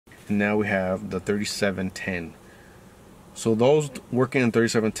And now we have the 3710. So those working in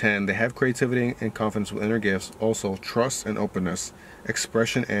 3710, they have creativity and confidence with inner gifts, also trust and openness,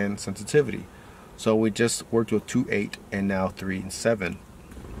 expression and sensitivity. So we just worked with 2, 8, and now 3 and 7.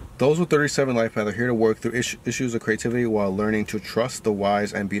 Those with 37 life path are here to work through issues of creativity while learning to trust the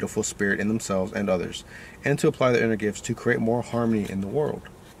wise and beautiful spirit in themselves and others, and to apply their inner gifts to create more harmony in the world.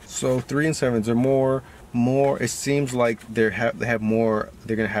 So 3 and 7s are more. It seems like they're gonna have more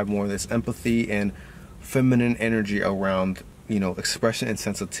of this empathy and feminine energy around, expression and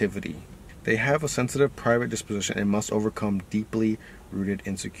sensitivity. They have a sensitive, private disposition and must overcome deeply rooted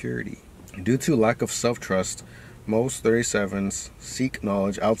insecurity. Due to lack of self-trust, most 37s seek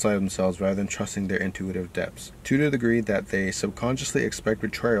knowledge outside of themselves rather than trusting their intuitive depths. To the degree that they subconsciously expect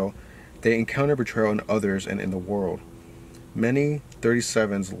betrayal, they encounter betrayal in others and in the world. Many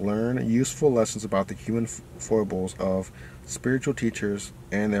 37s learn useful lessons about the human foibles of spiritual teachers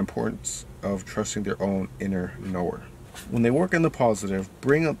and the importance of trusting their own inner knower. When they work in the positive,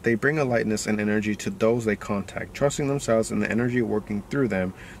 they bring a lightness and energy to those they contact. Trusting themselves and the energy working through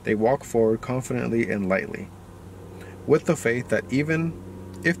them, they walk forward confidently and lightly, with the faith that even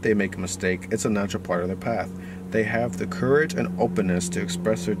if they make a mistake, it's a natural part of their path. They have the courage and openness to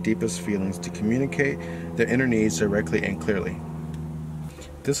express their deepest feelings, to communicate their inner needs directly and clearly.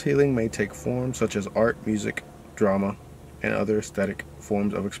 This healing may take forms such as art, music, drama, and other aesthetic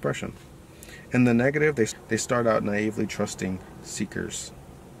forms of expression. In the negative, they start out naively trusting seekers.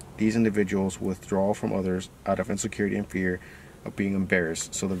 These individuals withdraw from others out of insecurity and fear of being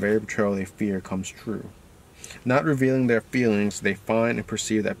embarrassed, so the very betrayal they fear comes true. Not revealing their feelings, they find and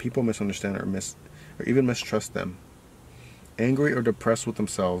perceive that people misunderstand or even mistrust them. Angry or depressed with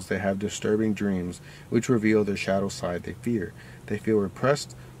themselves, they have disturbing dreams which reveal their shadow side they fear. They feel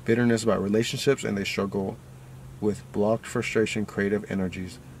repressed, bitterness about relationships, and they struggle with blocked frustration, creative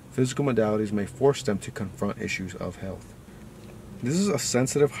energies. Physical modalities may force them to confront issues of health. This is a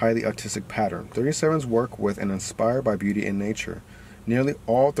sensitive, highly artistic pattern. 37s work with and inspired by beauty in nature. Nearly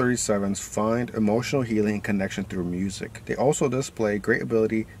all 37s find emotional healing and connection through music. They also display great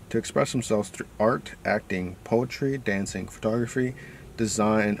ability to express themselves through art, acting, poetry, dancing, photography,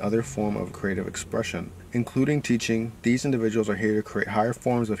 design, and other form of creative expression, including teaching. These individuals are here to create higher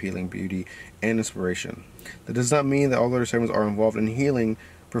forms of healing, beauty, and inspiration. That does not mean that all 37s are involved in healing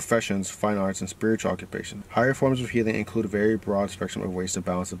professions, fine arts, and spiritual occupation. Higher forms of healing include a very broad spectrum of ways to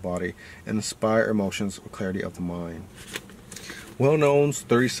balance the body and inspire emotions or clarity of the mind. Well-known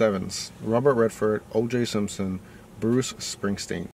 37s: Robert Redford, O.J. Simpson, Bruce Springsteen.